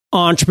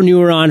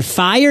Entrepreneur on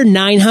Fire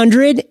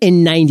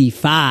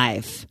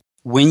 995.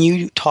 When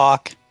you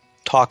talk,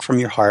 talk from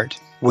your heart.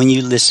 When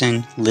you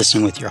listen,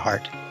 listen with your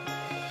heart.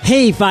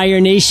 Hey, Fire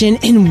Nation,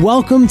 and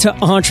welcome to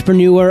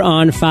Entrepreneur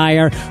on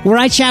Fire, where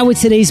I chat with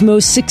today's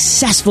most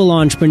successful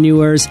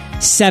entrepreneurs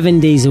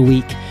 7 days a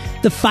week.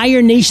 The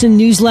Fire Nation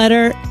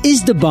newsletter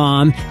is the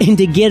bomb, and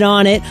to get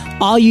on it,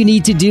 all you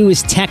need to do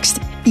is text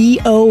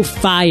EO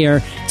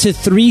FIRE to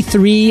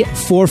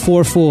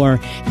 33444.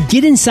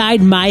 Get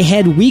inside my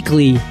head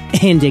weekly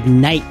and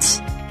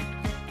ignite.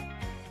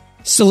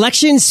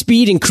 Selection,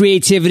 speed, and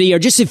creativity are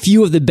just a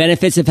few of the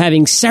benefits of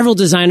having several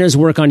designers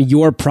work on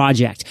your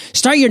project.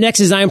 Start your next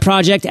design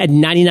project at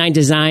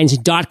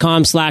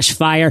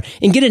 99designs.com/fire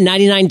and get a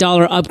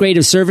 $99 upgrade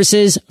of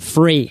services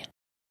free.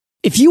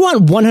 If you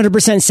want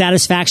 100%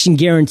 satisfaction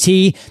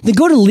guarantee, then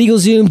go to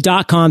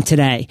LegalZoom.com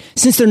today.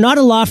 Since they're not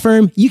a law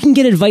firm, you can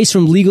get advice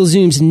from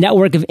LegalZoom's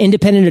network of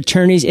independent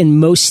attorneys in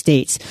most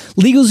states.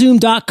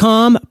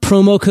 LegalZoom.com,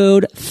 promo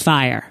code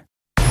FIRE.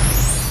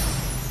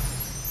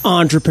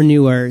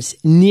 Entrepreneurs,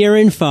 near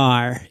and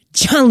far,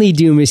 John Lee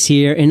Dumas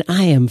here, and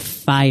I am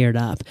fired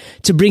up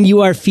to bring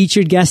you our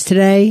featured guest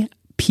today,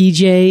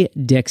 PJ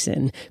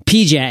Dixon.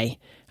 PJ,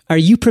 are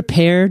you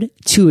prepared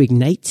to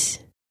ignite?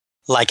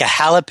 Like a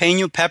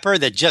jalapeno pepper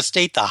that just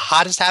ate the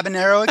hottest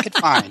habanero it could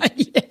find.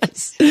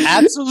 Yes.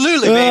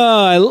 Absolutely, babe.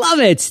 Oh, I love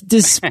it.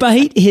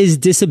 Despite his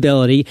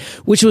disability,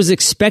 which was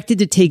expected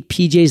to take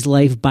PJ's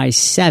life by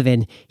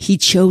 7, he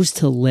chose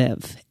to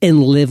live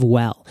and live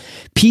well.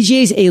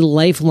 PJ's a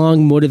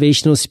lifelong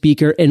motivational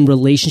speaker and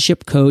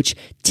relationship coach,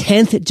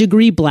 10th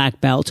degree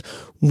black belt,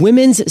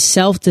 women's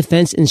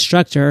self-defense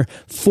instructor,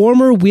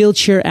 former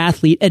wheelchair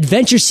athlete,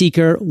 adventure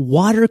seeker,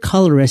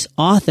 watercolorist,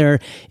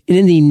 author, and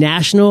in the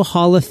National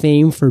Hall of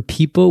Fame for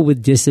people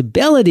with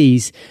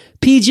disabilities.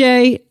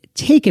 PJ,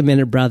 take a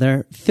minute,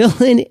 brother.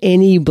 Fill in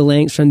any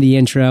blanks from the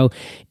intro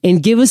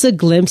and give us a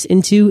glimpse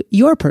into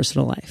your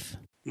personal life.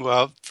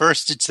 Well,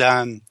 first,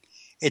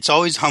 it's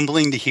always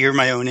humbling to hear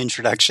my own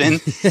introduction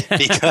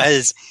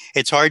because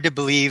it's hard to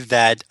believe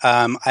that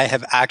I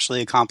have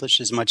actually accomplished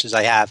as much as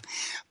I have.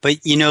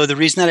 But, you know, the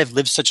reason that I've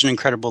lived such an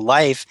incredible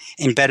life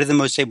and better than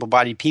most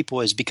able-bodied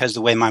people is because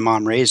the way my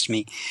mom raised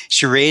me.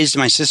 She raised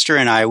my sister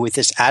and I with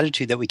this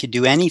attitude that we could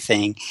do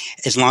anything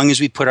as long as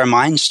we put our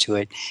minds to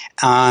it.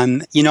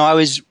 You know, I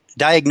was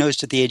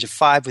diagnosed at the age of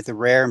 5 with a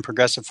rare and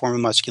progressive form of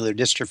muscular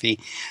dystrophy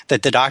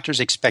that the doctors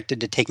expected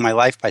to take my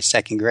life by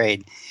 2nd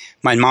grade.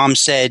 My mom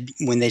said,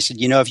 when they said,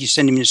 you know, if you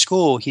send him to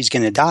school, he's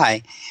going to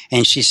die.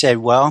 And she said,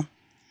 well,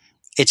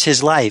 it's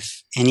his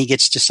life, and he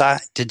gets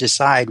to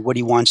decide what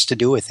he wants to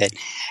do with it.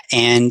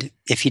 And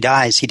if he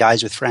dies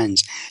with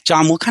friends.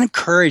 John, what kind of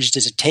courage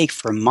does it take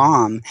for a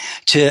mom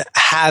to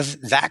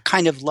have that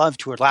kind of love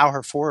to allow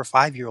her 4 or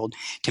 5-year-old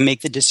to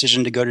make the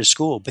decision to go to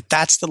school? But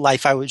that's the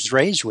life I was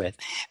raised with.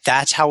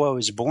 That's how I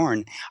was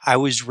born. I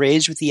was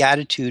raised with the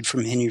attitude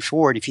from Henry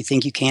Ford, if you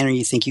think you can or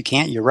you think you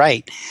can't, you're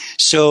right.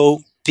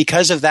 So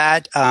because of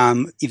that,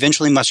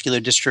 eventually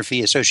Muscular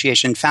Dystrophy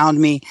Association found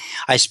me.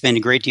 I spent a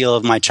great deal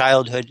of my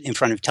childhood in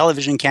front of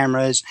television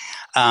cameras.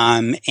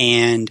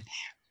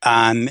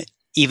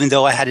 Even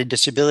though I had a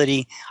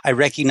disability, I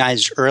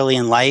recognized early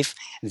in life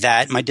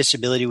that my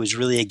disability was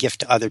really a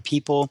gift to other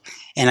people.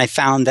 And I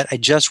found that I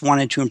just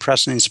wanted to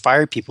impress and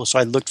inspire people. So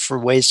I looked for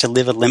ways to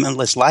live a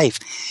limitless life.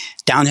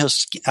 Downhill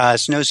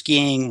snow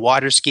skiing,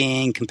 water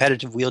skiing,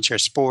 competitive wheelchair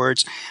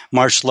sports,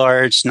 martial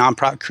arts,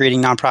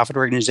 creating nonprofit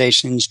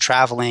organizations,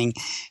 traveling,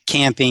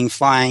 camping,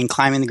 flying,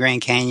 climbing the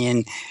Grand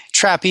Canyon,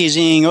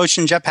 trapezing,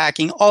 ocean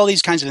jetpacking, all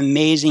these kinds of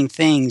amazing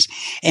things.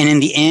 And in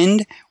the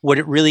end, what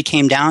it really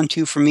came down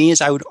to for me is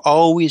I would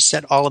always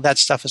set all of that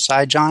stuff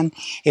aside, John,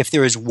 if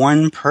there was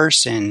one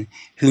person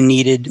who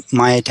needed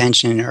my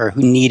attention or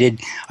who needed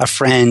a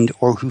friend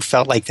or who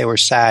felt like they were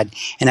sad.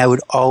 And I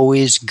would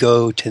always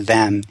go to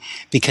them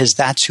because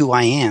that's who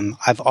I am.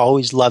 I've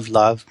always loved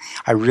love.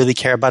 I really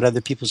care about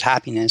other people's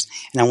happiness,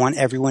 and I want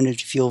everyone to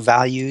feel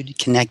valued,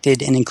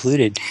 connected, and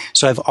included.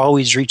 So I've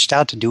always reached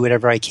out to do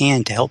whatever I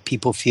can to help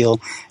people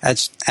feel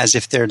as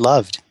if they're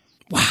loved.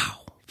 Wow.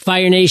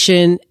 Fire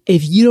Nation,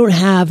 if you don't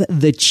have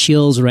the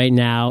chills right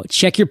now,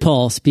 check your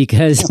pulse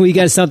because we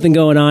got something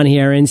going on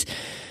here. And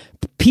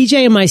PJ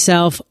and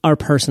myself are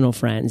personal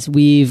friends.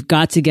 We've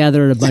got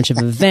together at a bunch of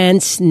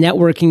events,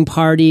 networking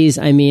parties.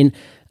 I mean,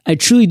 I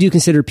truly do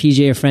consider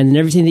PJ a friend, and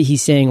everything that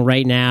he's saying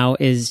right now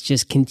is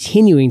just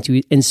continuing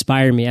to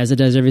inspire me, as it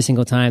does every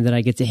single time that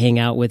I get to hang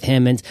out with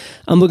him. And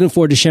I'm looking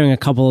forward to sharing a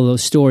couple of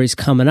those stories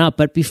coming up.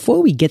 But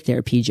before we get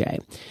there, PJ,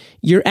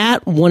 you're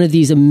at one of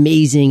these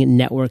amazing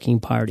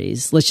networking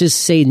parties. Let's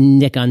just say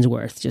Nick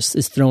Unsworth just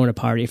is throwing a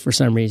party for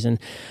some reason.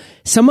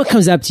 Someone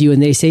comes up to you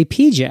and they say,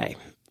 PJ,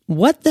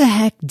 what the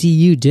heck do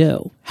you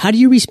do? How do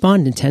you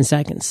respond in 10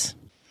 seconds?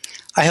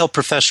 I help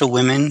professional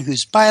women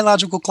whose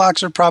biological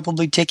clocks are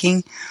probably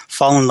ticking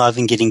fall in love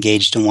and get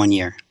engaged in 1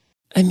 year.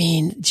 I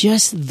mean,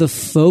 just the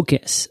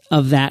focus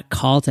of that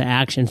call to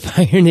action,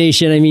 Fire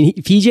Nation. I mean,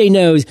 PJ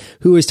knows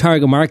who his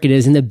target market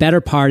is. And the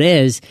better part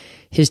is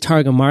his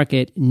target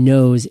market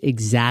knows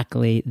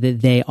exactly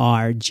that they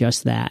are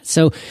just that.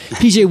 So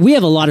PJ, we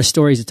have a lot of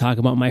stories to talk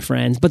about, my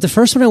friends, but the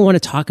first one I want to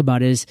talk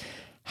about is,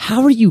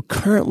 how are you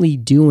currently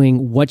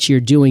doing what you're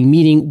doing?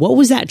 Meaning, what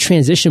was that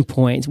transition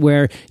point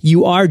where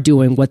you are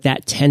doing what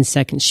that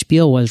 10-second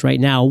spiel was right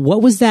now?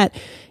 What was that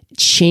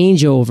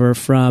changeover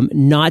from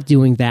not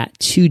doing that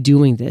to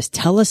doing this?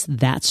 Tell us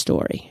that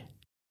story.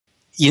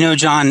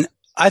 John,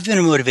 I've been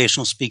a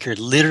motivational speaker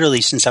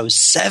literally since I was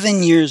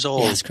 7 years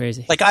old. Yeah, that's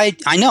crazy. Like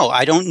I know,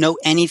 I don't know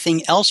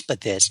anything else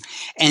but this.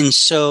 And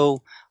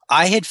so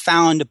I had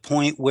found a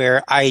point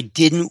where I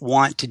didn't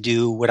want to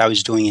do what I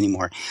was doing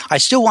anymore. I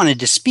still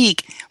wanted to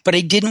speak, but I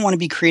didn't want to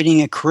be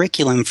creating a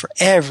curriculum for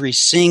every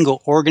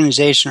single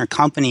organization or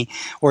company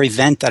or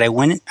event that I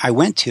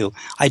went to.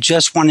 I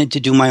just wanted to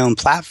do my own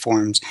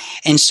platforms.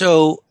 And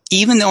so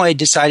even though I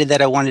decided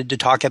that I wanted to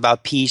talk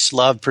about peace,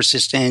 love,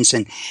 persistence,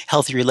 and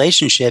healthy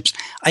relationships,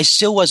 I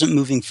still wasn't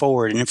moving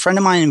forward. And a friend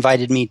of mine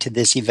invited me to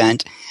this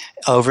event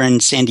over in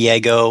San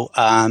Diego.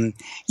 It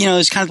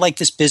was kind of like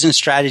this business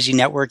strategy,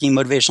 networking,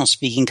 motivational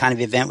speaking kind of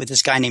event with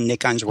this guy named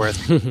Nick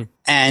Unsworth.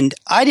 And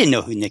I didn't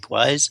know who Nick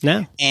was.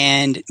 No.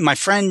 And my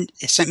friend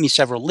sent me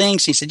several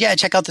links. He said, yeah,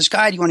 check out this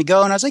guy. Do you want to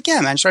go? And I was like,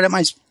 yeah, man, it's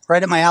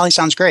right up my alley.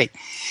 Sounds great.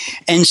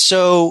 And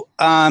so,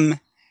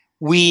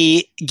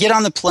 we get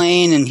on the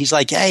plane and he's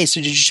like, hey, so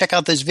did you check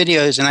out those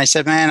videos? And I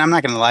said, man, I'm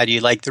not going to lie to you.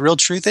 Like, the real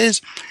truth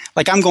is,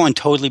 like, I'm going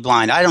totally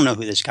blind. I don't know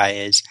who this guy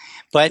is,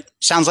 but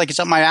sounds like it's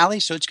up my alley,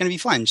 so it's going to be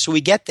fun. So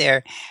we get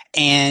there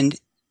and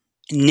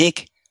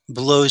Nick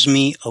blows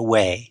me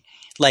away.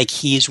 Like,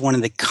 he's one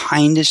of the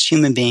kindest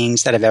human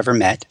beings that I've ever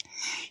met.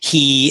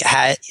 He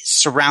had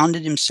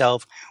surrounded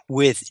himself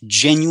with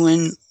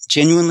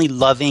genuinely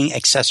loving,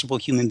 accessible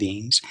human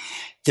beings.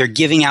 They're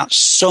giving out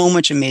so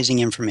much amazing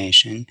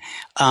information.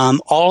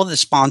 All of the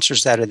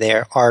sponsors that are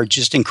there are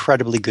just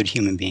incredibly good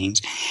human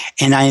beings.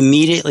 And I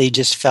immediately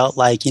just felt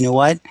like, you know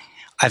what?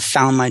 I've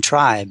found my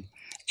tribe.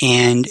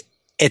 And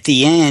at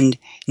the end,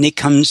 Nick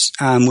comes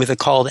with a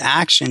call to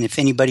action. If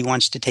anybody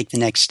wants to take the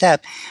next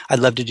step, I'd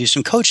love to do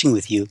some coaching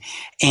with you.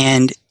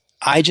 And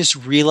I just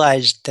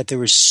realized that there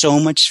was so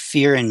much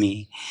fear in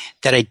me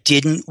that I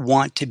didn't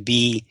want to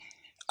be.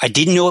 I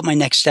didn't know what my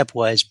next step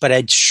was, but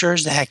I sure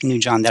as the heck knew,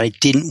 John, that I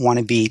didn't want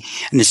to be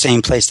in the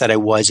same place that I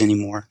was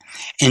anymore.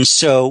 And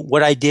so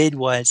what I did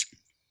was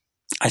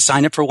I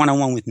signed up for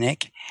one-on-one with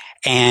Nick,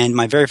 and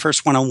my very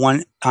first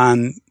one-on-one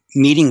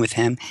meeting with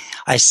him,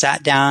 I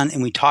sat down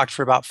and we talked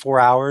for about 4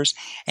 hours,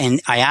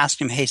 and I asked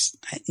him, hey,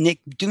 Nick,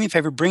 do me a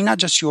favor, bring not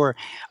just your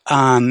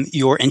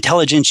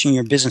intelligence and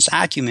your business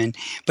acumen,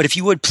 but if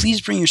you would, please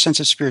bring your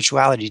sense of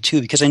spirituality too,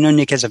 because I know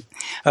Nick has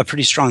a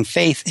pretty strong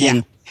faith. Yeah.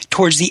 And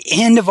towards the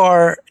end of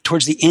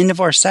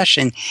our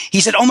session,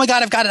 he said, oh my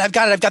God, I've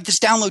got this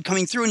download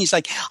coming through. And he's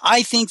like,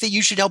 I think that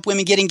you should help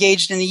women get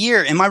engaged in a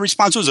year. And my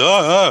response was,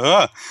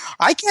 I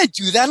can't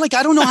do that. Like,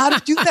 I don't know how to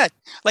do that.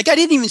 Like, I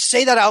didn't even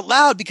say that out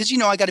loud because,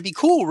 I got to be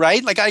cool,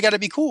 right? Like, I got to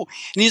be cool.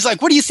 And he's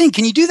like, what do you think?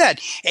 Can you do that?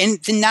 And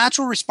the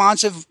natural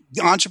response of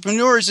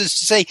entrepreneurs is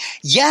to say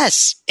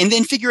yes and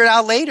then figure it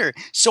out later.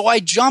 So I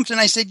jumped and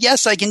I said,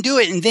 yes, I can do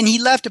it. And then he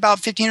left about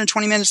 15 or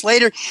 20 minutes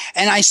later.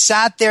 And I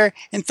sat there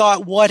and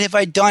thought, what have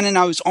I done? And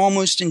I was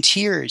almost in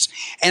tears.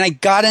 And I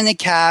got in a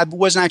cab. It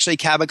wasn't actually a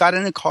cab. I got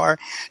in a car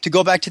to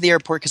go back to the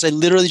airport because I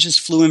literally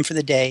just flew in for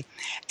the day.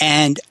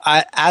 And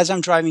as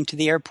I'm driving to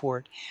the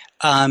airport,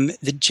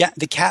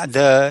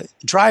 the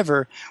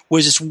driver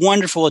was this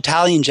wonderful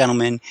Italian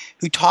gentleman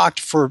who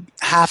talked for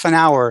half an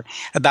hour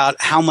about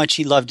how much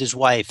he loved his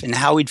wife and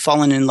how he'd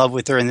fallen in love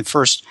with her in the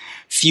first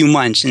few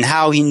months and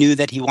how he knew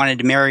that he wanted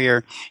to marry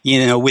her,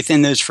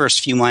 within those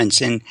first few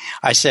months. And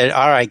I said,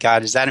 all right,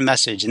 God, is that a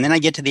message? And then I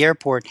get to the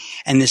airport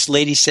and this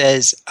lady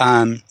says,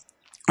 I'm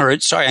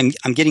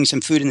getting some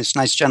food and this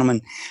nice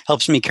gentleman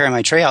helps me carry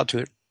my tray out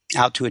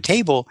to a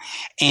table.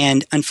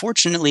 And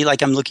unfortunately,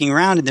 like, I'm looking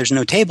around and there's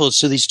no tables.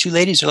 So these two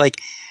ladies are like,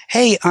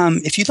 hey,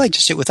 if you'd like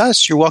to sit with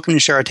us, you're welcome to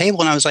share our table.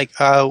 And I was like,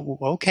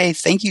 okay,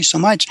 thank you so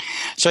much.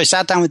 So I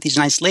sat down with these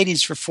nice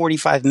ladies for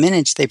 45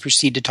 minutes. They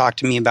proceed to talk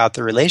to me about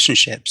their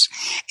relationships.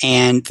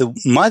 And the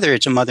mother,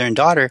 it's a mother and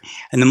daughter,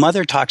 and the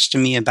mother talks to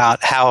me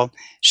about how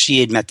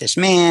she had met this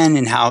man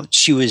and how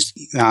she was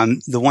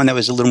the one that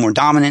was a little more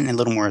dominant and a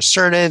little more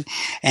assertive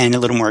and a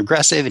little more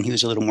aggressive, and he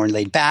was a little more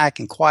laid back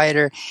and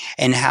quieter,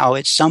 and how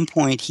at some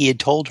point he had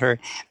told her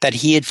that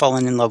he had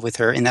fallen in love with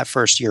her in that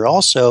first year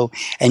also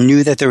and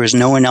knew that there was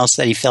no one else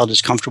that he felt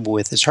as comfortable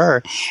with as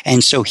her.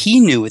 And so he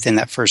knew within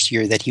that first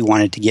year that he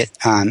wanted to get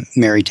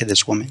married to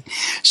this woman.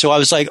 So I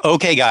was like,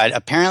 okay, God,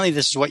 apparently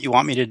this is what you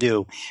want me to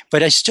do.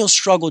 But I still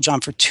struggled,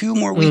 John, for 2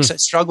 more weeks. I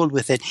struggled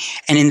with it.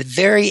 And in the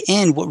very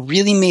end, what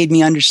really made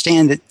me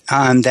understand that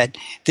that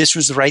this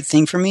was the right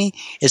thing for me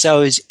is I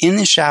was in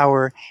the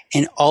shower,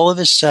 and all of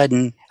a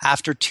sudden,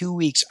 after 2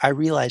 weeks, I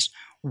realized,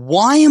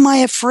 why am I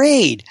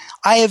afraid?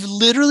 I have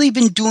literally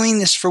been doing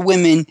this for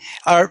women,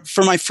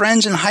 for my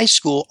friends in high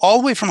school, all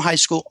the way from high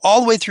school,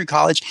 all the way through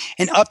college,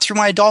 and up through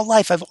my adult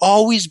life. I've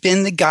always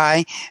been the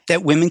guy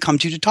that women come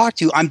to talk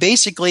to. I'm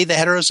basically the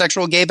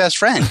heterosexual gay best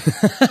friend.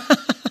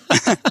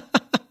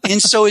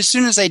 And so as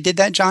soon as I did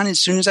that, John, as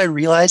soon as I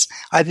realized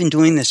I've been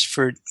doing this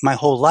for my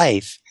whole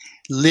life,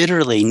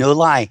 literally, no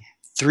lie,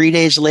 3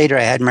 days later,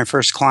 I had my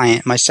first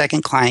client. My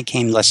second client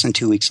came less than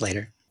 2 weeks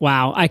later.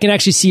 Wow. I can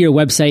actually see your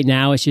website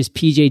now. It's just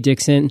PJ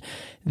Dixon,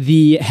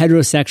 the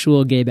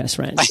heterosexual gay best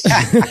friend.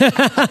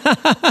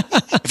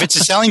 If it's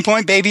a selling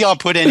point, baby, I'll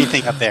put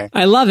anything up there.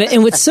 I love it.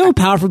 And what's so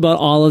powerful about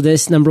all of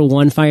this, number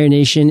one, Fire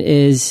Nation,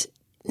 is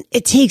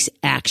it takes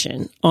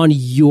action on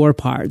your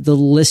part, the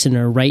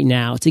listener right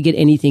now, to get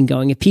anything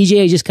going. If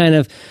PJ just kind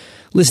of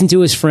listened to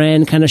his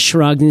friend, kind of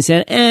shrugged and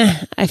said,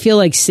 I feel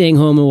like staying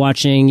home and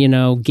watching,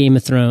 Game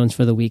of Thrones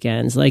for the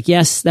weekends. Like,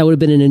 yes, that would have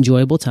been an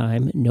enjoyable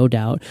time, no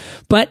doubt,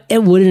 but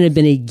it wouldn't have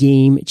been a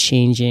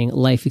game-changing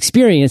life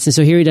experience. And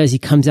so here he does. He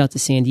comes out to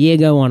San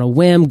Diego on a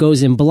whim,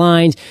 goes in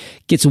blind,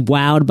 gets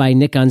wowed by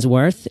Nick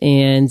Unsworth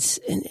and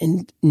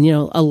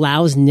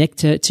allows Nick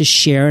to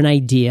share an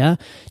idea,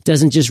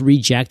 doesn't just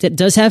reject it,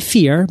 does have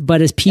fear,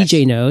 but as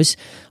PJ knows,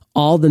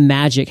 all the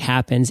magic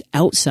happens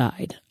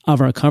outside of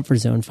our comfort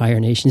zone, Fire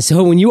Nation.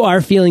 So when you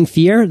are feeling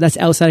fear, that's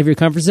outside of your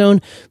comfort zone,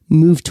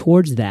 move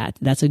towards that.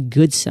 That's a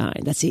good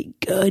sign. That's a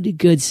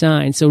good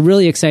sign. So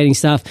really exciting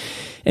stuff.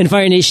 And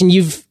Fire Nation,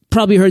 you've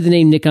probably heard the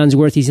name Nick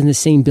Unsworth. He's in the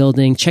same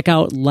building. Check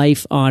out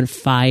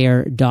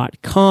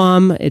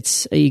lifeonfire.com.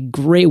 It's a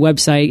great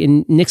website,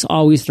 and Nick's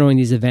always throwing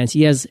these events.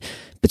 He has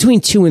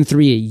between 2 and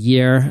 3 a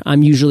year.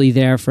 I'm usually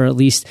there for at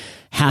least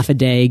half a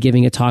day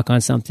giving a talk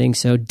on something.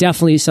 So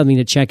definitely something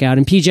to check out.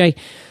 And PJ,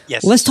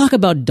 yes, let's talk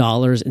about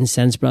dollars and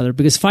cents, brother,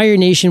 because Fire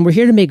Nation, we're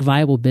here to make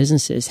viable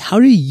businesses.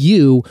 How do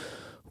you,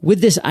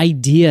 with this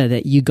idea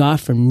that you got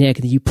from Nick,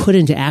 that you put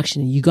into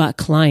action and you got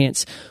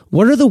clients,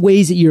 what are the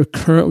ways that you're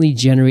currently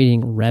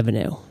generating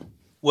revenue?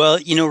 Well,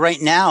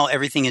 right now,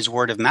 everything is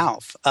word of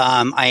mouth.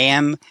 I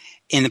am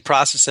in the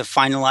process of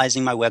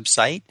finalizing my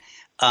website.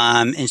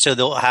 And so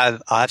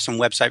I'll have some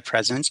website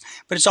presence,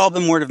 but it's all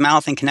been word of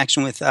mouth and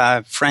connection with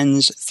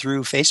friends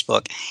through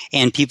Facebook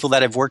and people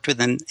that I've worked with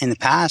in the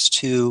past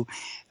who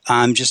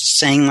just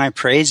sang my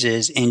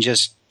praises and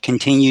just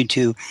continued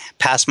to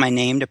pass my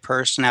name to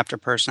person after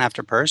person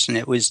after person.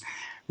 It was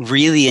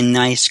really a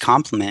nice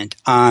compliment.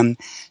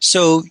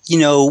 So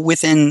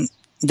within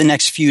the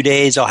next few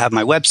days, I'll have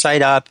my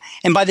website up.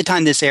 And by the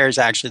time this airs,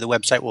 actually, the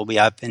website will be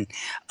up. And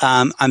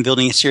I'm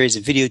building a series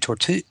of video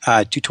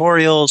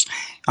tutorials.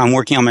 I'm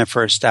working on my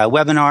first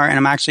webinar. And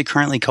I'm actually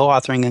currently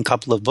co-authoring a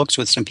couple of books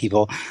with some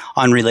people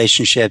on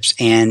relationships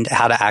and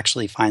how to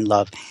actually find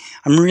love.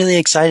 I'm really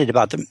excited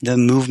about the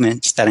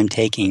movements that I'm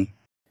taking.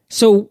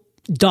 So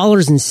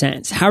dollars and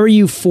cents, how are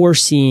you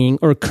foreseeing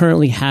or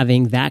currently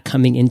having that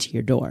coming into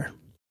your door?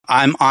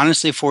 I'm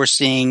honestly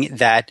foreseeing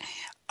that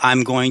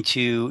I'm going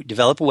to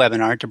develop a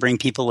webinar to bring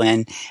people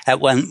in at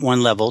one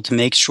level to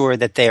make sure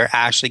that they are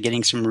actually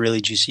getting some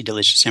really juicy,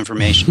 delicious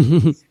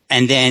information.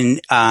 And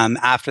then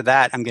after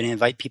that, I'm going to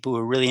invite people who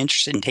are really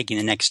interested in taking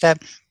the next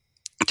step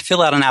to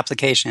fill out an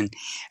application.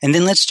 And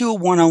then let's do a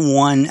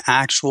one-on-one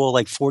actual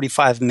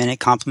 45-minute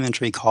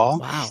complimentary call.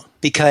 Wow.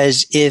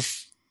 Because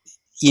if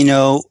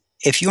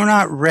you're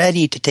not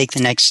ready to take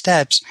the next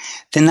steps,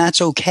 then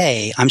that's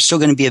okay. I'm still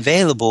going to be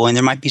available, and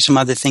there might be some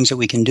other things that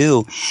we can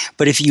do.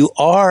 But if you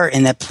are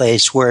in that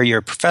place where you're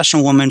a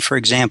professional woman, for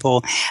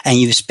example, and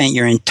you've spent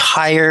your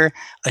entire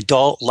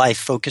adult life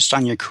focused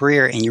on your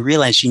career, and you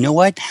realize, you know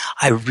what?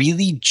 I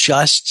really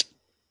just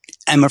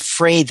am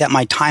afraid that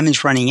my time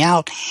is running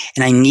out,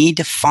 and I need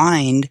to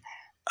find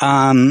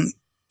find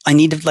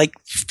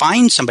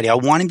somebody. I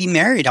want to be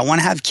married. I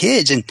want to have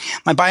kids, and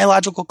my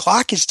biological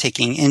clock is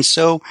ticking. And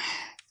so,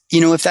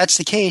 if that's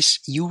the case,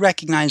 you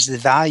recognize the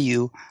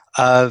value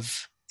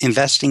of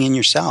investing in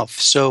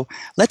yourself. So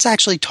let's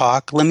actually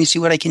talk. Let me see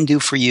what I can do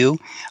for you.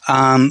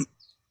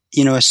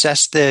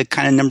 Assess the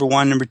kind of number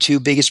one, number two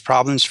biggest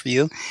problems for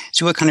you.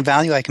 See what kind of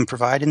value I can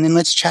provide. And then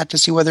let's chat to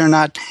see whether or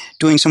not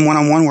doing some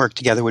one-on-one work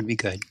together would be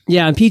good.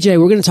 Yeah. And PJ,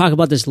 we're going to talk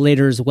about this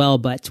later as well,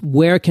 but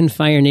where can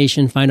Fire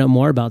Nation find out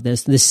more about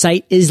this? The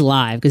site is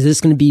live because this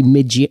is going to be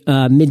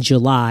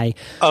mid-July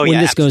when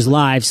this goes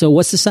live. So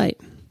what's the site?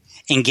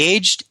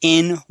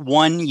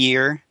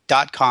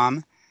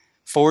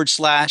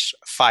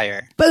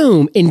 engagedin1year.com/fire.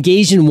 Boom.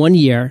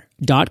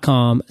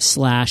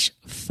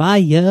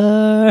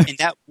 engagedin1year.com/fire. And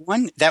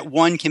that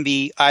one can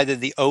be either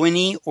the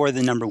O&E or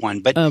the number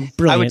one, but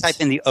I would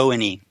type in the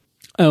O&E.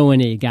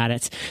 O&E. Got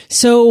it.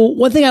 So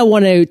one thing I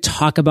want to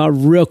talk about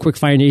real quick,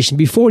 Fire Nation,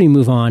 before we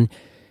move on,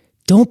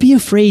 don't be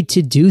afraid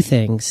to do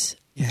things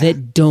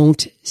that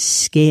don't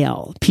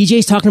scale.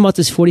 PJ's talking about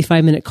this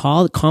 45-minute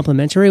call,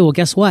 complimentary. Well,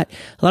 guess what?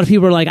 A lot of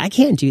people are like, I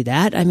can't do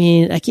that. I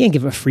mean, I can't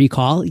give a free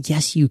call.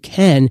 Yes, you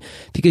can,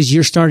 because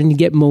you're starting to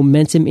get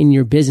momentum in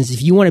your business.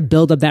 If you want to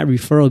build up that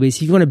referral base,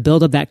 if you want to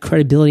build up that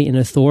credibility and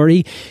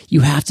authority,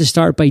 you have to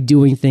start by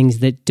doing things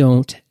that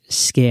don't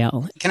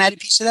scale. Can I add a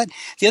piece to that?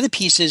 The other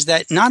piece is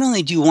that not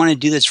only do you want to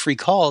do those free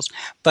calls,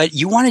 but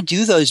you want to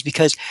do those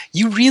because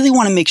you really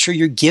want to make sure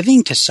you're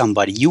giving to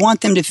somebody. You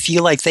want them to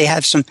feel like they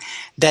have some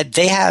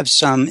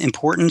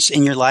importance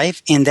in your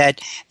life and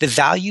that the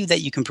value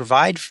that you can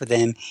provide for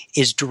them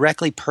is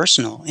directly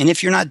personal. And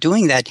if you're not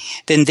doing that,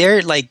 then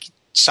they're like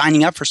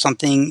signing up for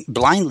something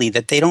blindly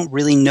that they don't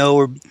really know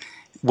or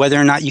whether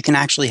or not you can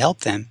actually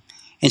help them.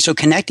 And so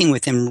connecting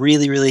with them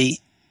really, really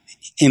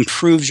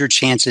improves your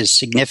chances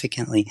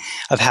significantly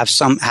of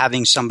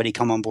having somebody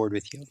come on board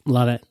with you.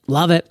 Love it.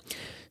 Love it.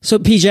 So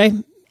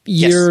PJ,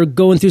 you're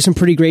going through some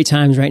pretty great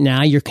times right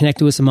now. You're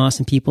connected with some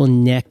awesome people,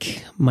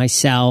 Nick,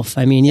 myself.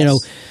 I mean, you know,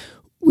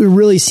 we're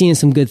really seeing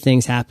some good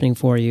things happening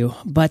for you,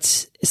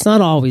 but it's not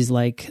always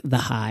like the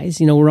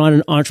highs. You know, we're on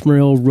an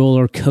entrepreneurial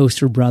roller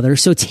coaster, brother.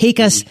 So take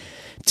us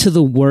to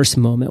the worst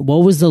moment.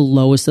 What was the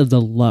lowest of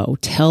the low?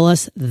 Tell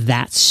us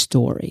that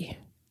story.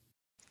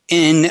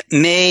 In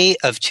May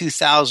of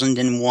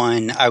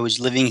 2001, I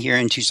was living here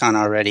in Tucson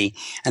already,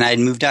 and I had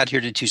moved out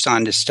here to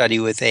Tucson to study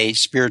with a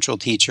spiritual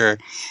teacher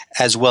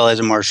as well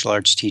as a martial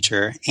arts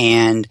teacher.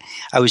 And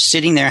I was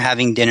sitting there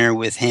having dinner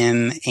with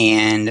him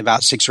and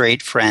about 6 or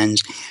 8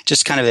 friends,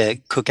 just kind of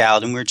a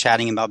cookout, and we were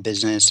chatting about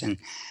business, and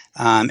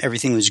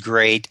everything was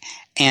great.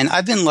 And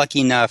I've been lucky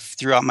enough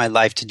throughout my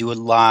life to do a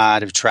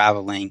lot of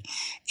traveling.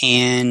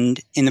 And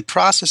in the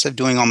process of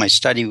doing all my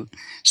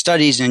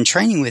studies and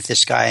training with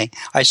this guy,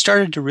 I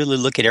started to really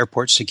look at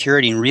airport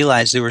security and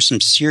realize there were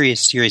some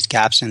serious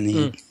gaps in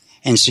the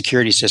in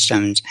security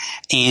systems.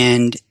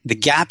 And the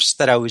gaps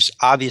that I was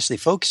obviously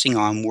focusing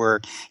on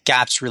were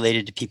gaps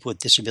related to people with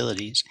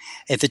disabilities.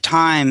 At the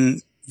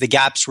time, the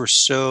gaps were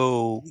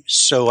so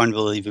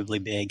unbelievably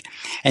big.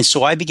 And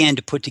so I began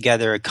to put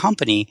together a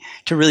company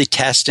to really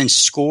test and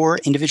score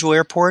individual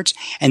airports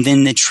and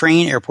then to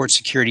train airport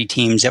security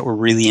teams that were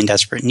really in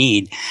desperate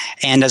need.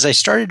 And as I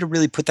started to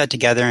really put that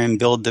together and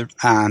build the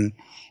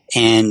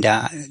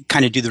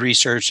kind of do the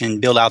research and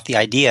build out the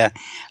idea,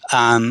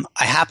 I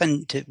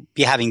happened to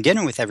be having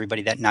dinner with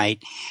everybody that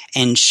night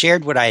and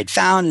shared what I had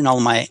found and all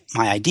of my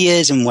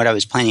ideas and what I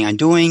was planning on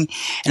doing.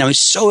 And I was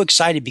so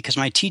excited because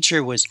my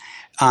teacher was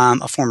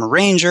a former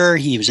ranger.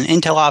 He was an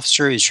intel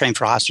officer. He was trained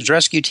for hostage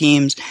rescue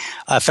teams,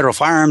 a federal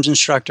firearms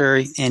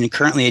instructor, and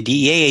currently a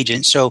DEA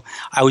agent. So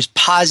I was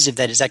positive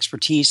that his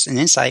expertise and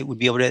insight would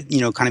be able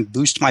to, kind of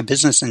boost my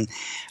business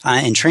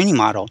and training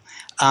model.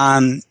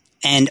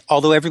 And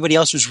although everybody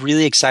else was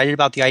really excited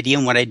about the idea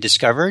and what I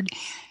discovered,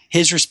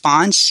 his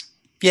response,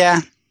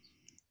 yeah,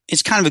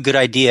 it's kind of a good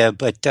idea,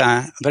 but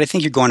I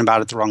think you're going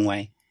about it the wrong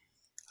way.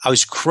 I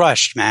was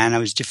crushed, man. I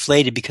was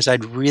deflated because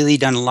I'd really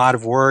done a lot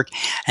of work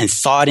and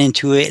thought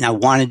into it, and I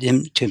wanted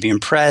him to be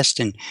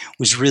impressed and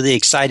was really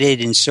excited.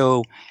 And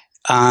so,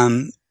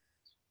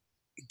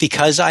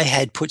 because I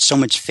had put so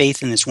much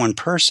faith in this one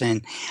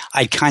person,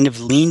 I kind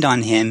of leaned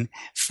on him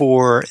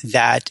for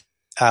that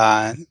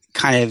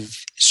kind of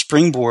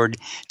springboard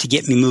to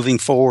get me moving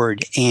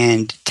forward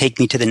and take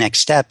me to the next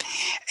step.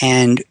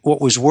 And what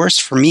was worse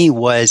for me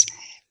was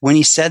when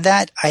he said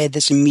that, I had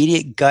this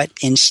immediate gut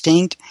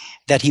instinct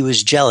that he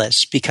was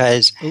jealous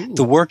because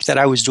the work that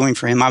I was doing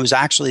for him, I was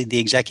actually the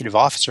executive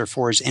officer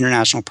for his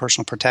International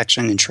Personal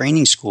Protection and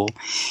Training School.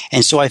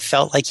 And so I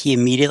felt like he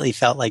immediately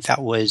felt like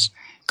that was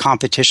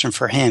competition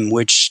for him,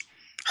 which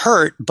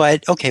hurt,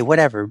 but okay,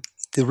 whatever.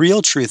 The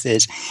real truth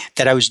is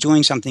that I was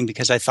doing something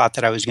because I thought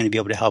that I was going to be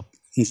able to help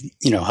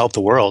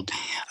the world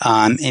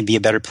and be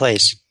a better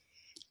place.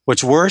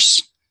 What's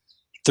worse,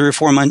 3 or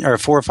 4 months or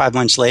 4 or 5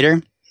 months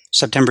later,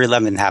 September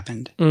 11th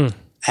happened.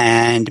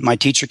 And my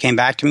teacher came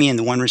back to me and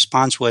the one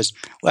response was,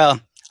 well,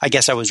 I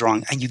guess I was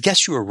wrong. And you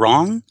guess you were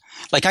wrong?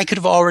 Like I could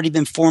have already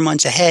been 4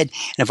 months ahead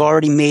and have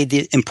already made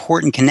the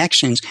important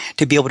connections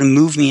to be able to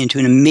move me into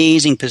an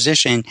amazing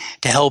position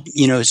to help,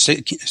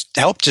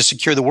 to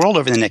secure the world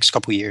over the next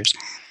couple of years.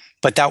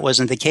 But that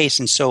wasn't the case.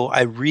 And so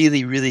I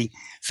really, really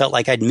felt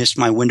like I'd missed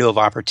my window of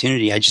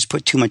opportunity. I just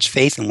put too much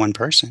faith in one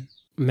person.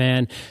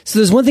 Man. So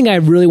there's one thing I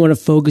really want to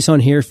focus on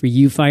here for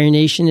you, Fire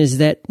Nation, is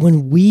that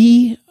when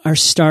we are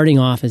starting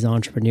off as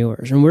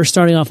entrepreneurs and we're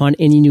starting off on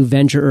any new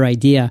venture or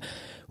idea,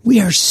 we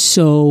are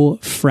so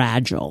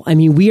fragile. I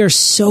mean, we are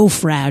so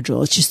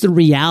fragile. It's just the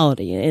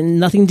reality and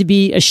nothing to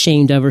be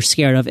ashamed of or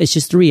scared of. It's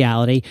just the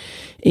reality.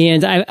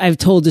 And I've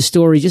told the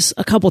story just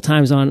a couple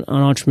times on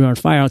Entrepreneur on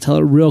Fire. I'll tell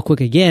it real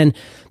quick again.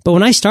 But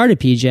when I started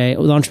PJ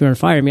with Entrepreneur on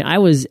Fire, I mean, I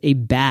was a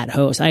bad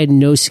host. I had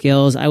no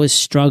skills. I was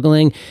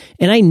struggling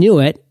and I knew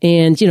it.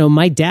 And,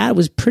 my dad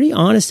was pretty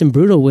honest and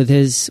brutal with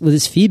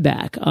his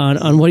feedback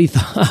on what he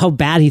thought, how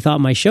bad he thought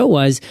my show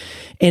was.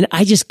 And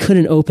I just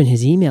couldn't open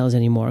his emails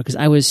anymore because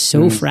I was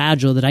so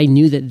fragile that I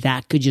knew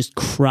that could just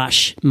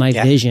crush my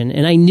vision.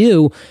 And I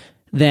knew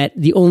that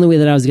the only way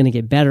that I was going to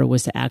get better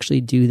was to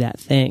actually do that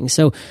thing.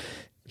 So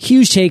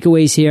huge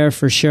takeaways here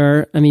for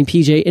sure. I mean,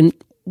 PJ, in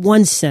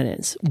one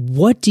sentence,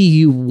 what do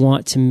you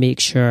want to make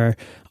sure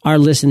our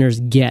listeners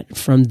get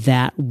from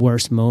that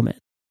worst moment?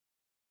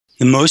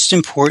 The most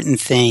important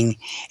thing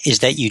is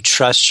that you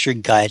trust your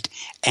gut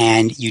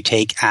and you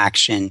take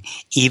action.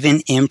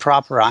 Even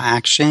improper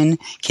action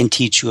can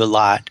teach you a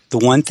lot. The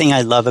one thing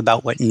I love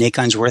about what Nick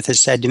Unsworth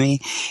has said to me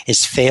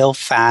is fail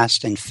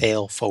fast and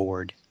fail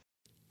forward.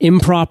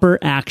 improper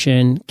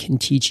action can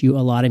teach you a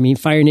lot. I mean,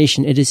 Fire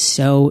Nation, it is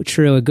so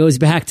true. It goes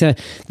back to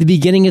the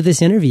beginning of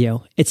this interview.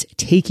 It's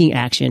taking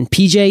action.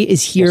 PJ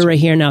is here right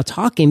here now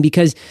talking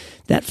because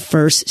that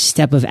first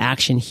step of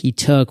action he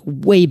took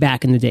way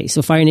back in the day.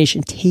 So Fire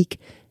Nation, take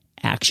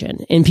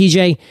action. And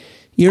PJ,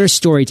 you're a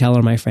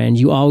storyteller, my friend.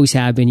 You always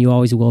have been. You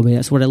always will be.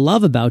 That's what I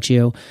love about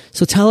you.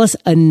 So tell us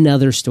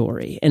another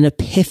story, an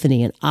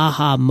epiphany, an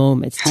aha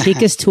moment.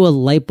 Take us to a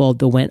light bulb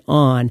that went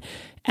on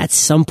at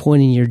some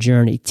point in your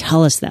journey.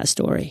 Tell us that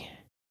story.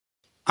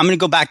 I'm going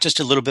to go back just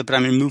a little bit, but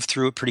I'm going to move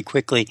through it pretty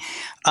quickly.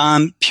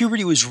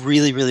 Puberty was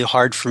really, really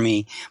hard for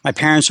me. My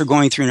parents were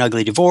going through an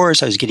ugly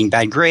divorce. I was getting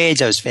bad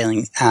grades. I was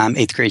failing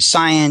 8th grade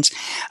science.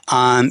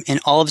 And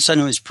all of a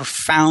sudden I was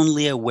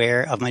profoundly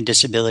aware of my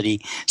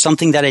disability,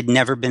 something that I'd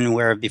never been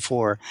aware of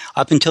before.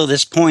 Up until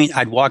this point,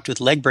 I'd walked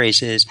with leg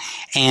braces.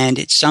 And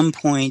at some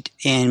point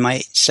in my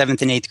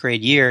 7th and 8th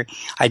grade year,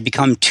 I'd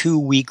become too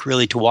weak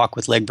really to walk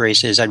with leg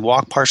braces. I'd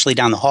walk partially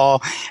down the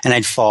hall and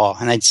I'd fall.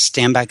 And I'd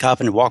stand back up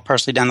and walk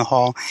partially down the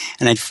hall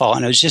and I'd fall.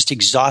 And I was just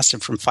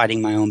exhausted from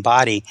fighting my own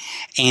body.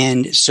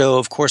 And so,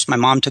 of course, my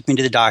mom took me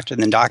to the doctor,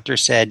 and the doctor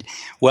said,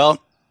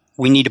 well,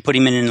 we need to put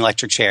him in an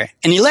electric chair.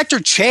 An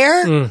electric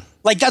chair?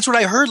 Like, that's what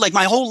I heard. Like,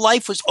 my whole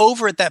life was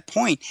over at that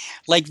point.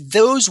 Like,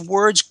 those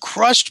words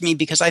crushed me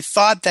because I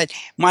thought that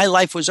my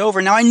life was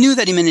over. Now, I knew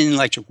that he meant an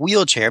electric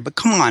wheelchair, but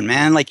come on,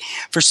 man. Like,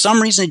 for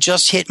some reason, it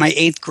just hit my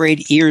 8th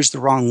grade ears the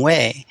wrong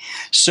way.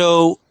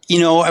 So,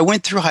 I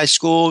went through high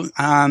school,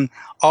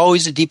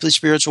 always a deeply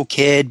spiritual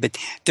kid, but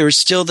there was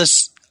still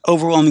this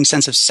overwhelming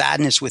sense of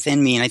sadness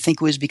within me. And I think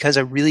it was because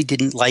I really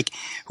didn't like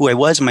who I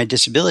was and my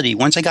disability.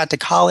 Once I got to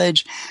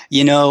college,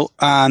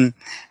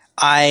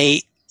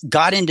 I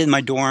got into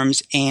my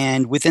dorms,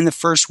 and within the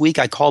first week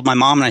I called my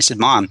mom and I said,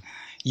 Mom,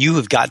 you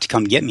have got to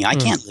come get me. I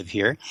can't live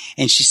here.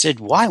 And she said,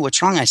 why?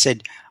 What's wrong? I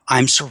said,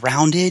 I'm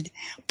surrounded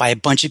by a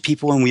bunch of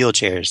people in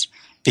wheelchairs.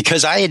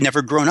 Because I had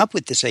never grown up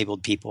with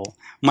disabled people.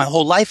 My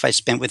whole life I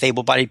spent with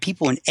able-bodied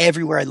people, and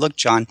everywhere I looked,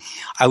 John,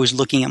 I was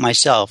looking at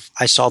myself.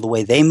 I saw the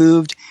way they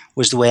moved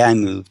was the way I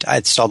moved. I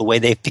saw the way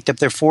they picked up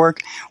their fork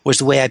was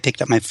the way I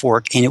picked up my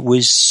fork, and it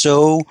was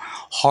so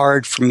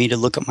hard for me to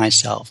look at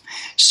myself.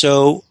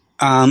 So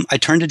I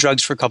turned to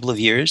drugs for a couple of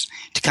years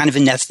to kind of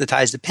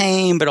anesthetize the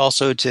pain, but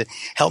also to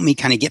help me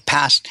kind of get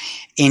past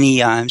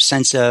any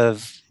sense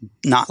of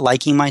not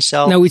liking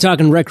myself. Now, are we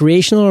talking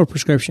recreational or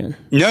prescription?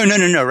 No.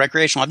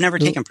 Recreational. I've never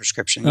taken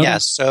prescription. Okay.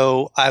 Yes.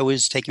 So I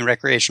was taking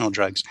recreational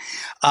drugs.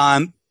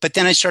 But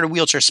then I started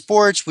wheelchair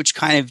sports, which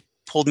kind of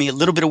pulled me a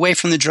little bit away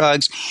from the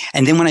drugs.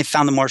 And then when I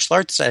found the martial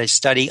arts that I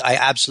study, I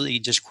absolutely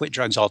just quit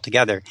drugs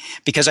altogether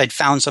because I'd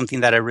found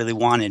something that I really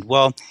wanted.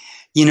 Well,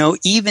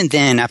 even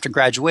then, after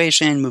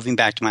graduation, moving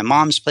back to my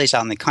mom's place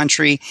out in the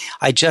country,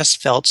 I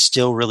just felt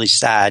still really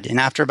sad. And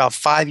after about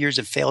 5 years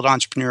of failed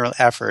entrepreneurial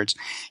efforts,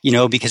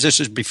 because this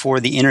was before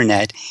the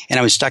internet and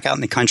I was stuck out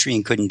in the country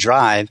and couldn't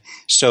drive,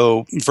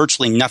 so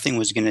virtually nothing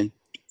was going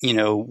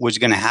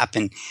to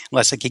happen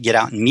unless I could get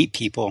out and meet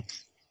people.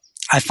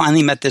 I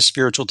finally met this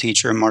spiritual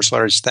teacher and martial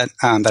artist that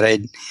I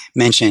had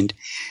mentioned,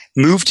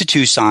 moved to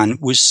Tucson,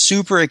 was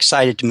super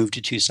excited to move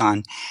to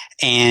Tucson.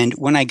 And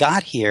when I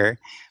got here,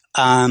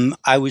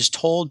 I was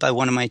told by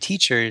one of my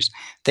teachers,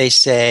 they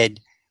said,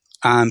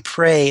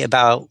 pray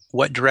about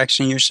what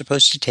direction you're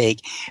supposed to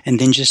take and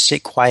then just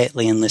sit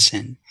quietly and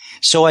listen.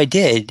 So I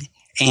did.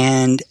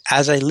 And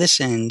as I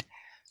listened,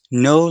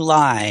 no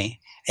lie,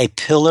 a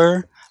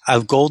pillar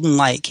of golden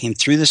light came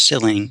through the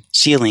ceiling,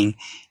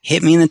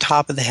 hit me in the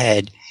top of the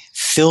head,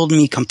 filled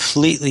me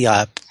completely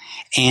up.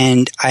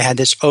 And I had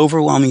this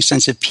overwhelming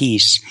sense of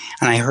peace.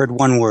 And I heard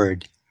one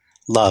word,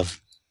 love.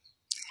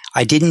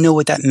 I didn't know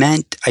what that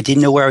meant. I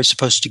didn't know where I was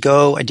supposed to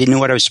go. I didn't know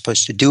what I was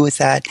supposed to do with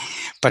that.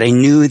 But I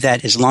knew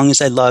that as long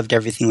as I loved,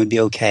 everything would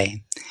be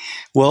okay.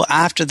 Well,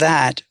 after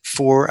that,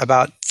 for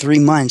about 3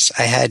 months,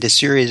 I had a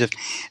series of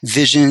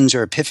visions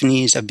or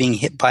epiphanies of being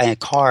hit by a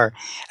car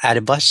at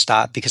a bus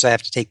stop because I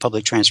have to take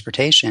public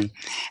transportation.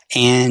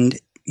 And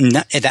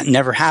that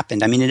never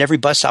happened. I mean, at every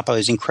bus stop, I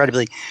was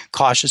incredibly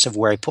cautious of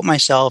where I put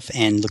myself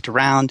and looked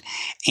around.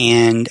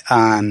 And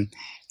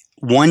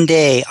one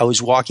day I was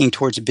walking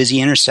towards a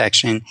busy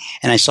intersection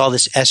and I saw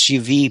this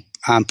SUV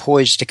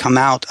poised to come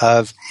out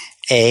of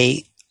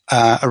a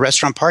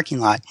restaurant parking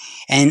lot.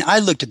 And I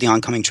looked at the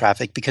oncoming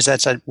traffic because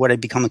that's what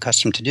I'd become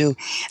accustomed to do.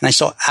 And I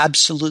saw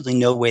absolutely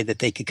no way that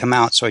they could come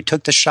out. So I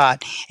took the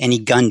shot and he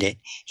gunned it.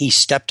 He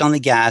stepped on the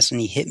gas and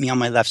he hit me on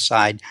my left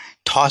side,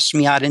 tossed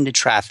me out into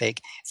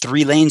traffic,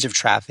 3 lanes of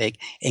traffic,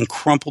 and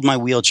crumpled my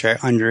wheelchair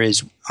under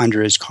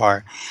his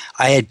car.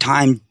 I had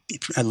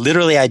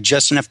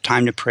just enough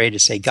time to pray to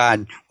say,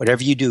 God,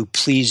 whatever you do,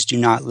 please do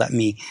not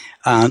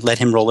let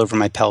him roll over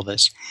my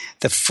pelvis.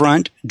 The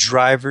front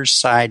driver's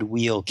side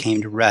wheel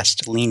came to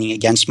rest, leaning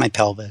against my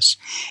pelvis.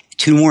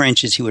 2 more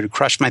inches, he would have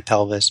crushed my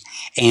pelvis,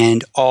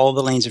 and all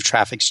the lanes of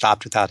traffic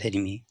stopped without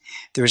hitting me.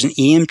 There was an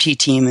EMT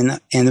team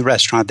in the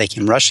restaurant. They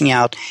came rushing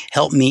out,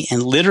 helped me,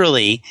 and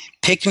literally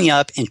picked me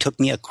up and took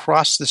me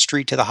across the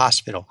street to the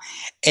hospital.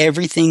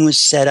 Everything was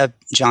set up,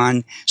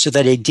 John, so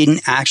that I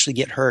didn't actually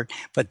get hurt,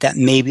 but that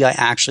maybe I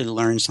actually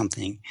learned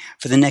something.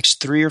 For the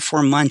next 3 or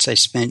 4 months, I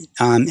spent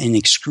in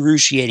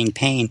excruciating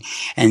pain,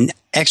 and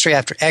x-ray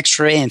after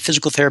x-ray and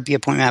physical therapy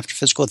appointment after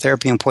physical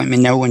therapy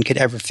appointment. No one could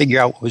ever figure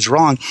out what was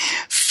wrong.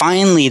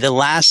 Finally, the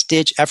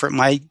last-ditch effort,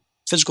 my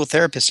physical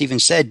therapist even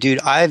said, dude,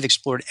 I've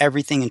explored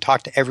everything and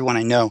talked to everyone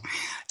I know.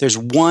 There's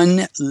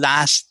one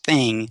last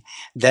thing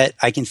that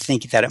I can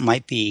think that it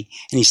might be.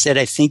 And he said,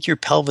 I think your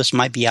pelvis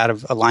might be out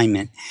of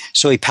alignment.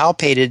 So he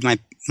palpated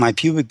my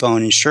pubic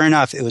bone, and sure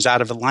enough, it was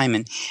out of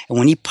alignment. And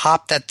when he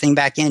popped that thing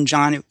back in,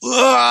 John,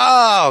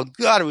 oh,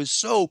 God, it was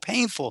so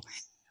painful.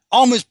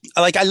 Almost,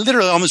 like I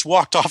literally almost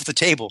walked off the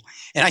table,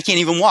 and I can't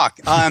even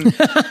walk. And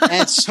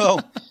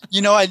so,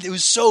 it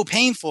was so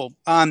painful.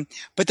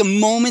 But the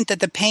moment that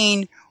the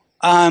pain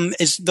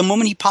is the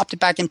moment he popped it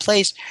back in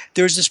place,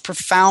 there's this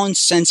profound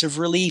sense of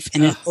relief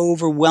and an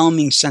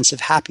overwhelming sense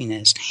of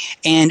happiness.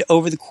 And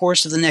over the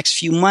course of the next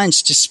few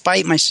months,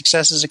 despite my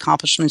successes,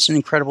 accomplishments, and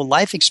incredible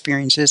life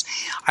experiences,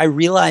 I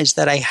realized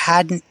that I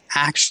hadn't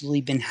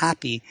actually been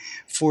happy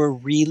for a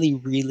really,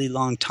 really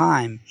long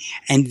time.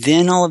 And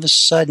then all of a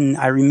sudden,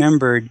 I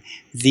remembered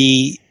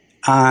the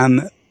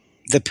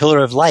pillar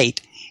of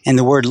light and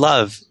the word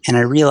love, and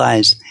I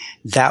realized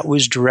that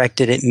was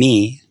directed at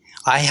me.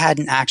 I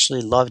hadn't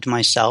actually loved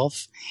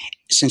myself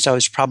since I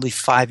was probably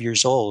 5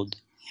 years old.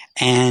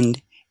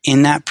 And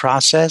in that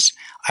process,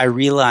 I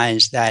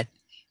realized that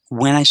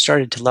when I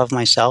started to love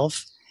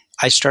myself,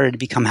 I started to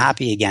become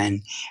happy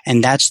again.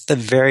 And that's the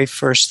very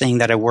first thing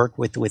that I work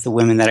with the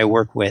women that I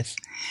work with.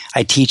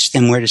 I teach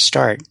them where to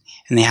start,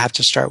 and they have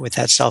to start with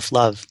that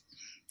self-love.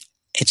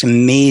 It's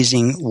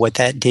amazing what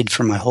that did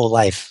for my whole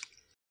life.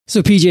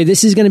 So PJ,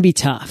 this is going to be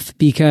tough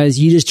because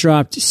you just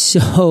dropped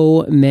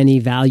so many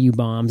value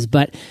bombs,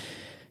 but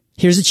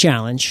here's a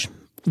challenge.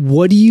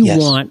 What do you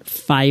want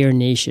Fire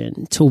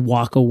Nation to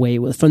walk away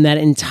with from that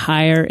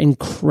entire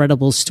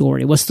incredible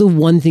story? What's the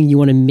one thing you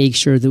want to make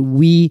sure that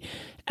we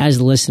as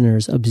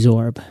listeners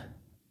absorb?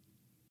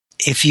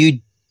 If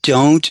you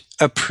don't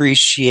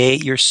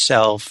appreciate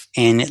yourself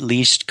and at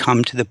least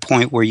come to the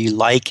point where you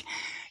like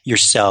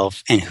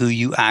yourself and who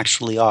you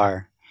actually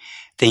are,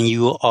 then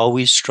you will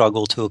always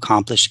struggle to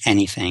accomplish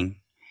anything.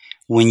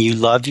 When you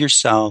love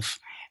yourself,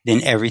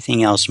 then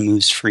everything else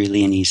moves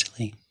freely and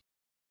easily.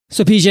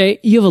 So PJ,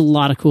 you have a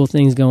lot of cool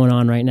things going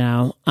on right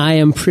now. I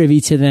am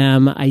privy to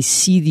them. I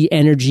see the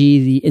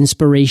energy, the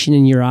inspiration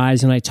in your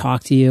eyes when I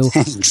talk to you.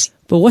 Thanks.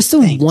 But what's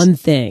the one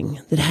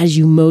thing that has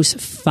you most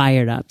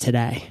fired up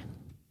today?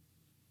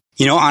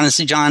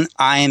 Honestly, John,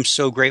 I am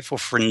so grateful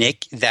for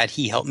Nick that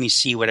he helped me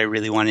see what I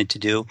really wanted to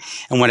do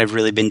and what I've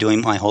really been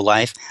doing my whole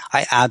life.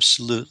 I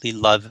absolutely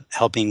love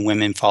helping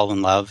women fall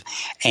in love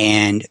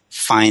and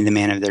find the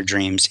man of their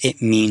dreams.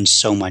 It means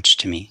so much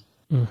to me.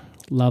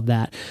 Love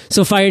that.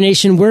 So Fire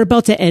Nation, we're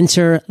about to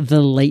enter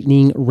the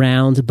lightning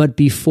round. But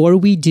before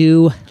we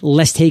do,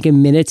 let's take a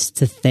minute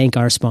to thank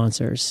our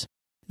sponsors.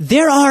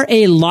 There are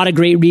a lot of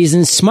great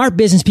reasons smart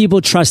business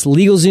people trust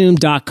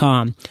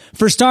LegalZoom.com.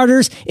 For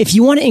starters, if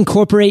you want to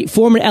incorporate,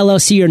 form an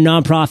LLC or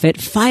nonprofit,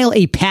 file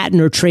a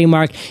patent or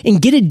trademark, and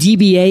get a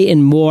DBA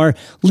and more,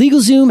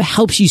 LegalZoom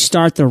helps you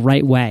start the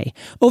right way.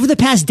 Over the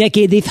past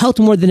decade, they've helped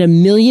more than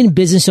 1 million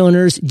business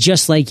owners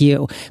just like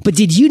you. But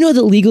did you know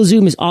that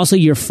LegalZoom is also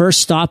your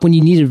first stop when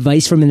you need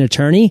advice from an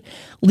attorney?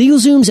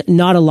 LegalZoom's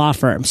not a law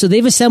firm, so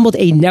they've assembled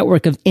a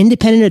network of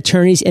independent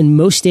attorneys in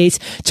most states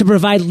to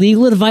provide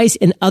legal advice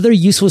and other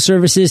useful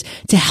services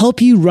to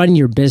help you run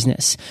your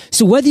business.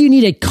 So whether you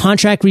need a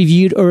contract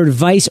reviewed or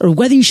advice, or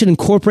whether you should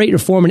incorporate or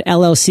form an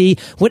LLC,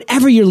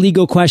 whatever your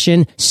legal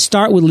question,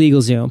 start with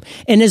LegalZoom.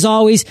 And as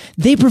always,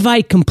 they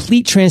provide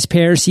complete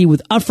transparency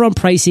with upfront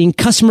pricing,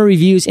 customer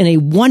reviews, and a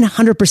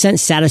 100%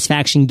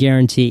 satisfaction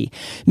guarantee.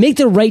 Make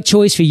the right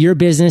choice for your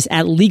business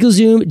at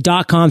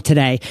LegalZoom.com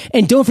today.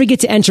 And don't forget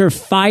to enter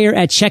FIRE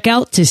at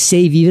checkout to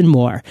save even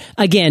more.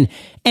 Again,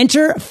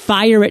 enter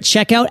FIRE at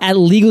checkout at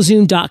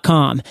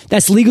LegalZoom.com.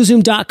 That's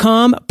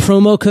LegalZoom.com,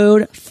 promo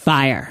code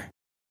FIRE.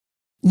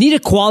 Need a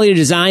quality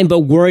design but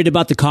worried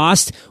about the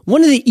cost?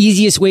 One of the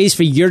easiest ways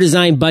for your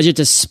design budget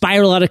to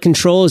spiral out of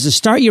control is to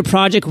start your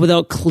project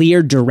without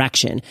clear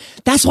direction.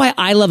 That's why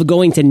I love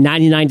going to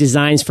 99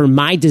 Designs for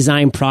my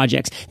design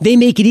projects. They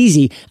make it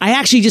easy. I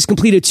actually just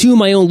completed 2 of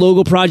my own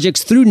logo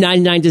projects through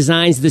 99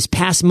 Designs this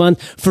past month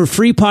for a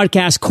free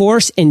podcast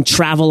course and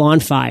travel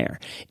on fire.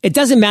 It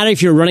doesn't matter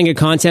if you're running a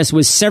contest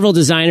with several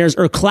designers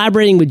or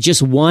collaborating with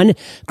just one.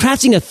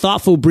 Crafting a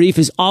thoughtful brief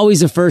is always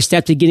the first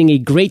step to getting a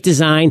great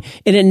design,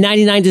 and at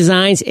 99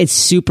 Designs, it's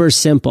super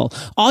simple.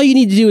 All you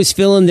need to do is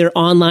fill in their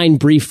online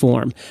brief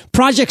form.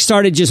 Projects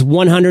start at just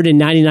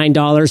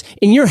 $199,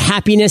 and your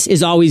happiness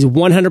is always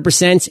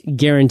 100%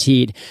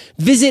 guaranteed.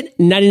 Visit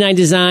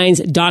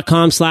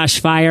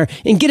 99designs.com/fire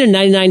and get a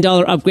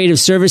 $99 upgrade of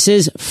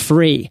services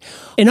free.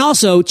 And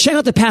also, check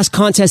out the past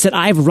contests that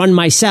I've run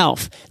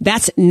myself.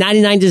 That's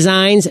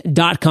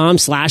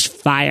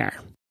 99designs.com/fire.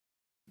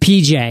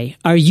 PJ,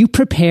 are you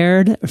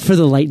prepared for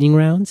the lightning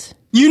rounds?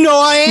 You know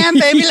I am,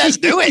 baby. Let's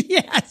do it.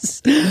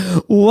 Yes.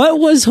 What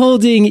was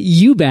holding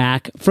you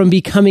back from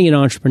becoming an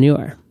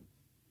entrepreneur?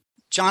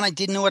 John, I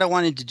didn't know what I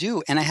wanted to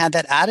do. And I had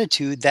that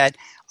attitude that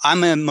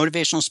I'm a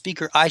motivational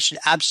speaker. I should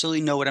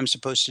absolutely know what I'm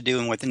supposed to do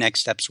and what the next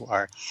steps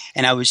are.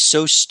 And I was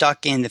so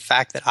stuck in the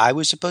fact that I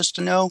was supposed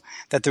to know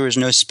that there was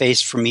no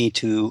space for me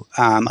to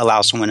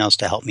allow someone else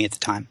to help me at the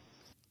time.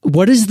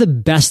 What is the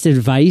best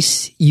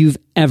advice you've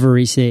ever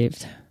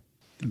received?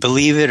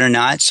 Believe it or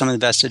not, some of the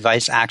best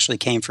advice actually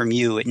came from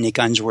you at Nick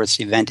Unsworth's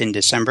event in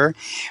December.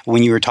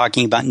 When you were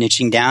talking about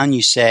niching down,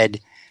 you said,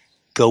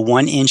 go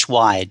 1 inch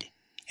wide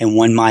and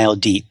 1 mile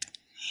deep.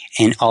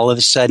 And all of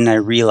a sudden I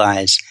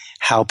realized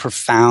how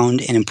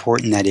profound and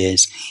important that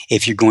is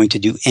if you're going to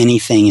do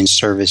anything in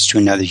service to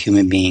another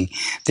human being.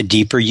 The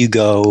deeper you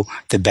go,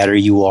 the better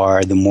you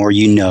are, the more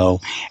you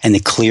know, and the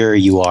clearer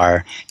you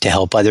are to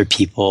help other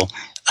people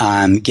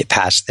get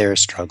past their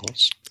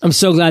struggles. I'm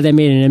so glad that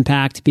made an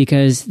impact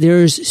because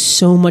there's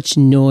so much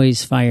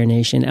noise, Fire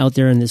Nation, out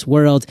there in this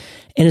world.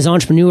 And as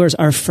entrepreneurs,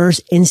 our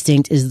first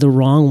instinct is the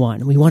wrong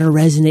one. We want to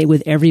resonate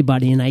with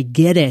everybody. And I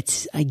get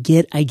it. I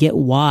get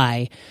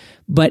why.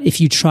 But if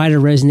you try to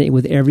resonate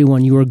with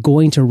everyone, you are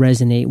going to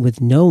resonate with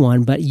no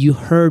one. But you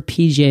heard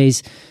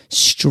PJ's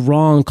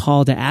strong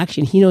call to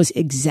action. He knows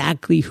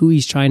exactly who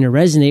he's trying to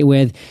resonate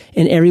with.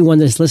 And everyone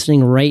that's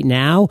listening right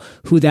now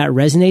who that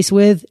resonates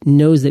with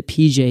knows that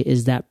PJ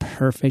is that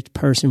perfect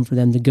person for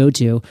them to go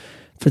to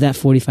for that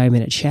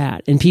 45-minute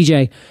chat. And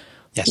PJ,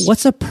 yes.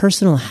 What's a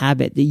personal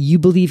habit that you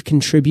believe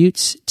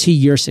contributes to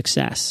your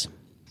success?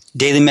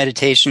 Daily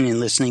meditation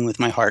and listening with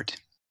my heart.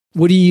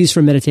 What do you use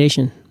for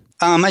meditation?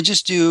 I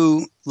just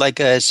do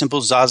like a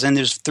simple Zazen.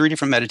 There's 3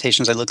 different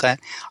meditations I look at.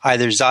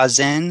 Either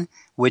Zazen,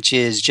 which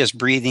is just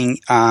breathing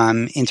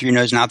in through your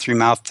nose and out through your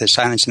mouth to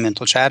silence the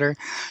mental chatter.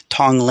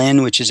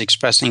 Tonglen, which is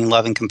expressing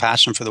love and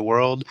compassion for the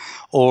world.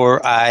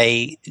 Or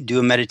I do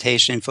a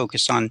meditation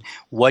focused on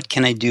what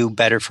can I do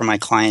better for my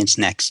clients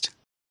next.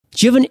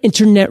 Do you have an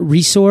internet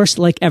resource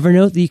like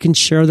Evernote that you can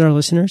share with our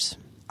listeners?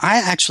 I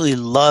actually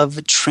love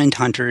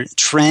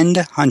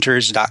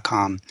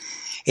trendhunters.com.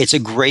 It's a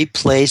great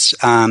place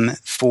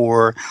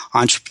for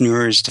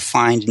entrepreneurs to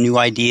find new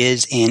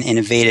ideas and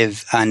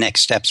innovative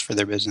next steps for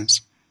their business.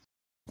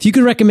 If you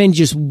could recommend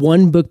just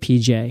one book,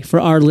 PJ,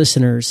 for our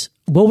listeners,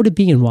 what would it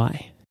be and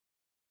why?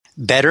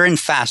 Better and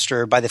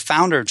Faster by the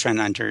founder of Trend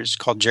Hunters,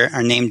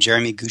 named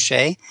Jeremy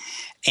Goucher.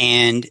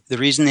 And the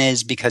reason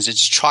is because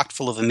it's chock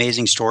full of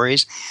amazing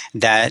stories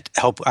that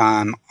help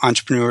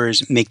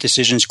entrepreneurs make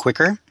decisions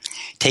quicker,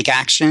 take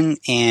action,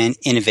 and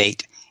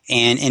innovate.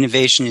 And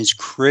innovation is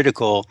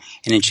critical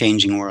in a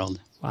changing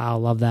world. Wow,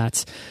 love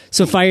that.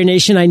 So Fire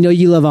Nation, I know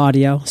you love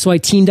audio. So I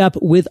teamed up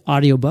with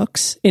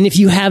audiobooks. And if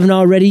you haven't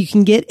already, you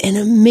can get an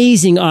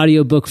amazing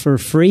audiobook for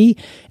free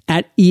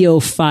at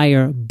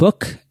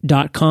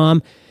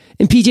eofirebook.com.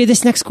 And PJ,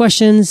 this next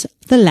question's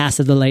the last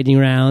of the lightning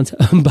round,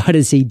 but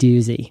it's a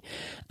doozy.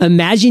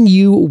 Imagine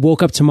you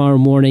woke up tomorrow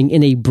morning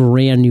in a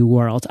brand new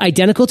world,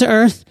 identical to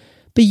Earth,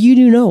 but you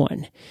knew no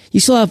one. You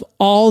still have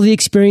all the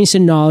experience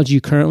and knowledge you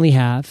currently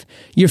have.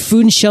 Your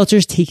food and shelter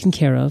is taken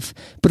care of,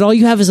 but all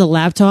you have is a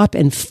laptop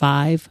and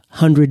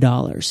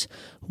 $500.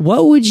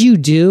 What would you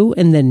do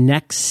in the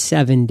next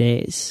 7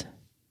 days?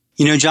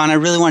 You know, John, I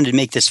really wanted to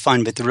make this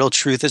fun, but the real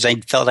truth is I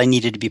felt I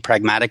needed to be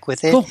pragmatic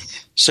with it. Cool.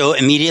 So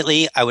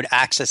immediately I would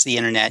access the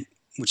internet,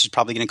 which is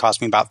probably going to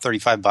cost me about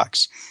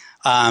 $35.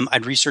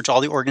 I'd research all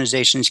the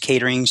organizations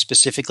catering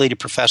specifically to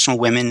professional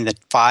women, the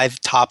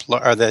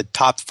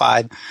top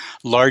 5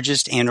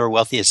 largest and or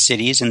wealthiest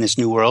cities in this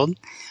new world.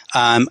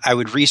 I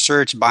would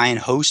research, buy, and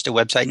host a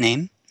website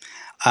name.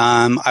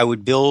 I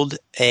would build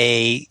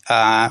a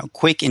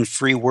quick and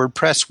free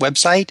WordPress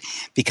website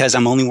because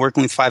I'm only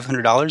working with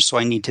 $500, so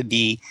I need to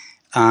be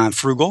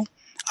frugal.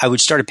 I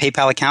would start a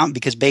PayPal account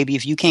because, baby,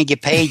 if you can't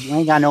get paid, you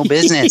ain't got no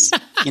business.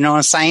 You know what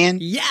I'm saying?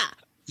 Yeah.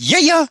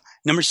 Yeah.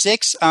 Number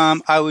 6,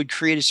 I would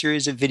create a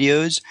series of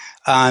videos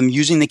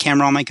using the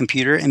camera on my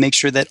computer and make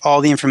sure that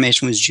all the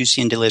information was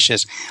juicy and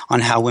delicious on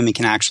how women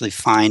can actually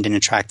find and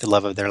attract the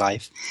love of their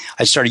life.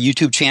 I'd start a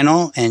YouTube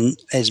channel and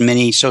as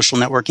many social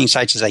networking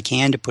sites as I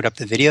can to put up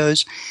the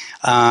videos.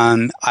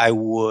 I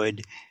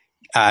would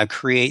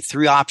create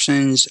 3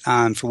 options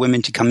for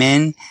women to come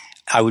in.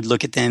 I would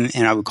look at them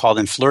and I would call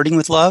them flirting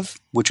with love,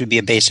 which would be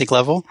a basic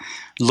level,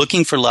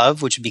 looking for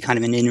love, which would be kind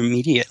of an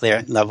intermediate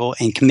level,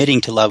 and committing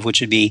to love,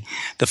 which would be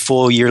the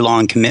full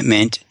year-long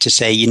commitment to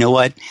say, you know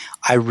what,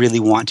 I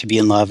really want to be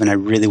in love and I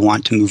really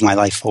want to move my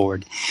life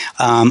forward.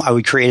 I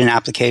would create an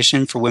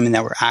application for women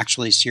that were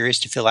actually serious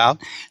to fill out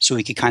so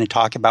we could kind of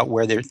talk about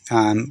where they're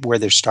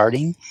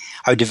starting.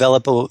 I would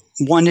develop a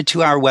 1 to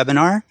 2 hour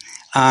webinar.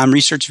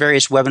 Research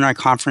various webinar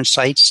conference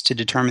sites to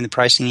determine the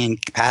pricing and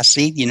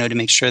capacity, to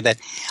make sure that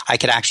I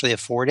could actually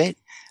afford it.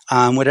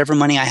 Whatever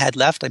money I had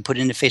left, I put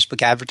into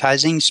Facebook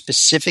advertising,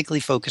 specifically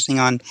focusing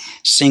on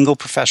single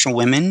professional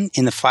women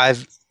in the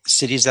 5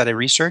 cities that I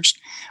researched,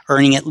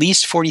 earning at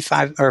least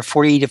 $40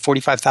 to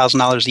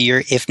 $45,000 a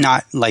year, if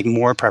not like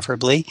more,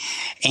 preferably,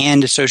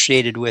 and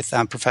associated with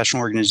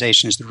professional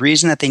organizations. The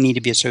reason that they need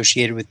to be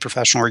associated with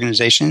professional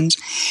organizations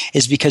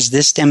is because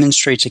this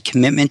demonstrates a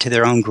commitment to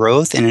their own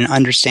growth and an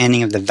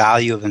understanding of the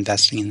value of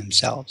investing in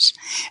themselves.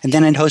 And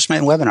then I'd host my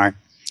webinar.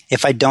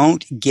 If I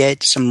don't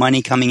get some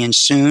money coming in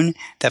soon,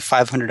 that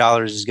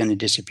 $500 is going to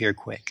disappear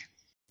quick.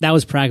 That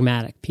was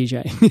pragmatic,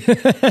 PJ.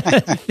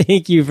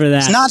 Thank you for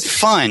that. It's not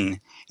fun.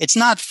 It's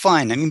not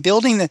fun. I mean,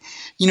 building a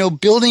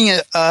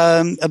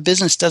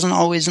business isn't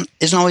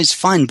always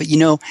fun, but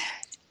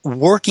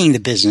working the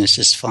business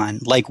is fun.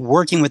 Like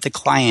working with the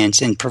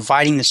clients and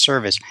providing the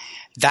service.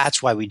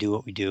 That's why we do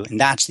what we do. And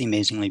that's the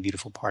amazingly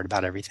beautiful part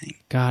about everything.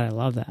 God, I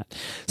love that.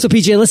 So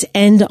PJ, let's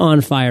end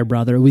on fire,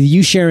 brother, with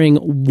you sharing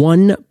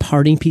one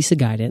parting piece of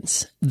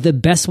guidance, the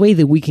best way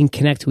that we can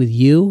connect with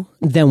you,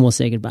 then we'll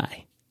say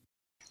goodbye.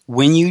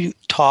 When you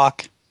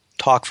talk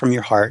from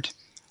your heart.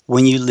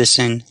 When you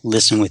listen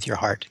with your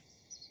heart.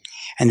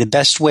 And the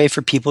best way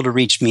for people to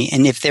reach me,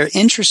 and if they're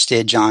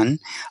interested, John,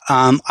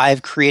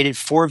 I've created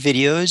 4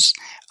 videos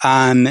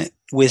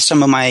with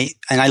some of my,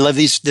 and I love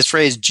this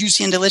phrase,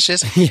 juicy and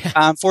delicious, 4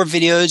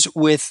 videos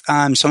with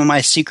some of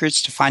my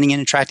secrets to finding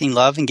and attracting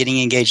love and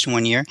getting engaged in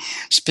 1 year,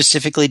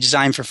 specifically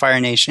designed for Fire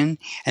Nation.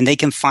 And they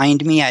can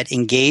find me at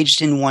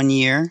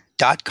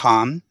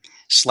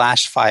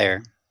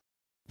engagedin1year.com/fire.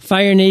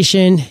 Fire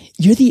Nation,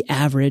 you're the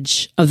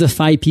average of the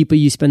 5 people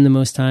you spend the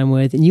most time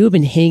with, and you have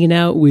been hanging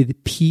out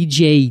with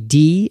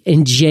PJD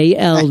and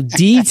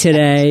JLD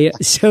today,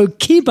 so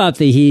keep up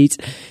the heat.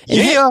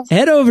 And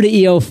head over to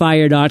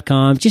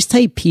eofire.com. Just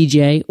type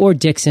PJ or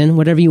Dixon,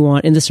 whatever you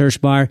want, in the search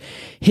bar.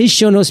 His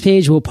show notes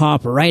page will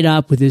pop right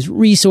up with his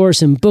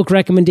resource and book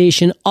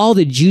recommendation, all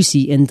the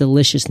juicy and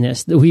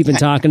deliciousness that we've been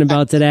talking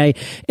about today.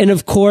 And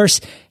of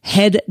course,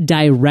 head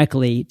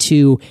directly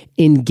to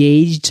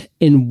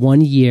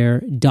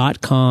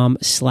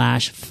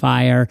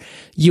engagedin1year.com/fire.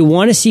 You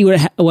want to see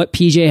what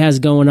PJ has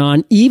going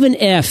on. Even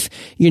if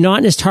you're not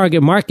in his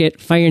target market,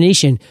 Fire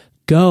Nation,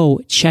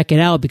 go check it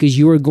out, because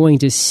you are going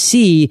to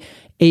see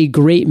a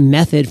great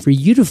method for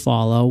you to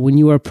follow when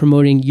you are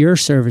promoting your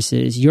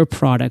services, your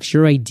products,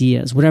 your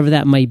ideas, whatever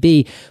that might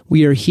be.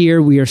 We are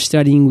here, we are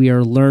studying, we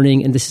are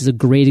learning, and this is a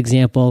great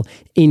example.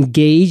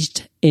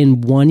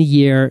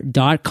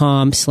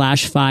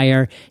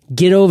 engagedin1year.com/fire.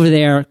 Get over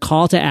there,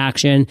 call to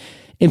action.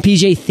 And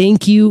PJ,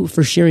 thank you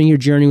for sharing your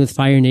journey with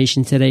Fire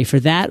Nation today.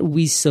 For that,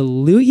 we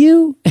salute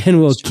you,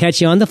 and we'll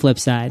catch you on the flip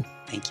side.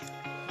 Thank you.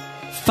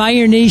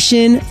 Fire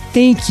Nation,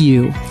 thank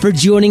you for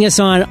joining us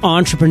on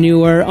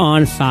Entrepreneur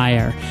on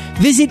Fire.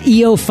 Visit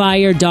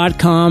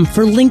eofire.com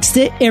for links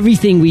to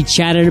everything we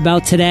chatted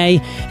about today,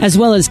 as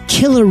well as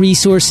killer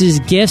resources,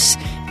 gifts,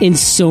 and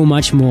so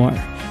much more.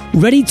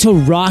 Ready to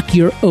rock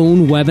your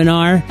own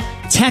webinar?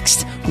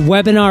 Text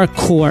webinar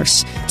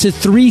course to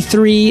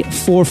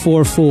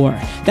 33444.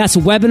 That's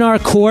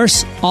webinar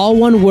course, all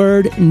one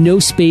word, no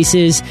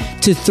spaces,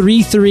 to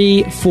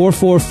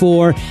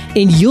 33444.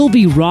 And you'll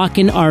be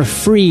rocking our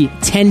free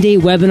 10-day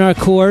webinar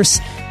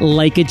course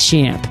like a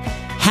champ.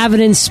 Have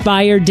an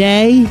inspired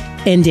day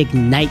and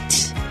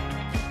ignite.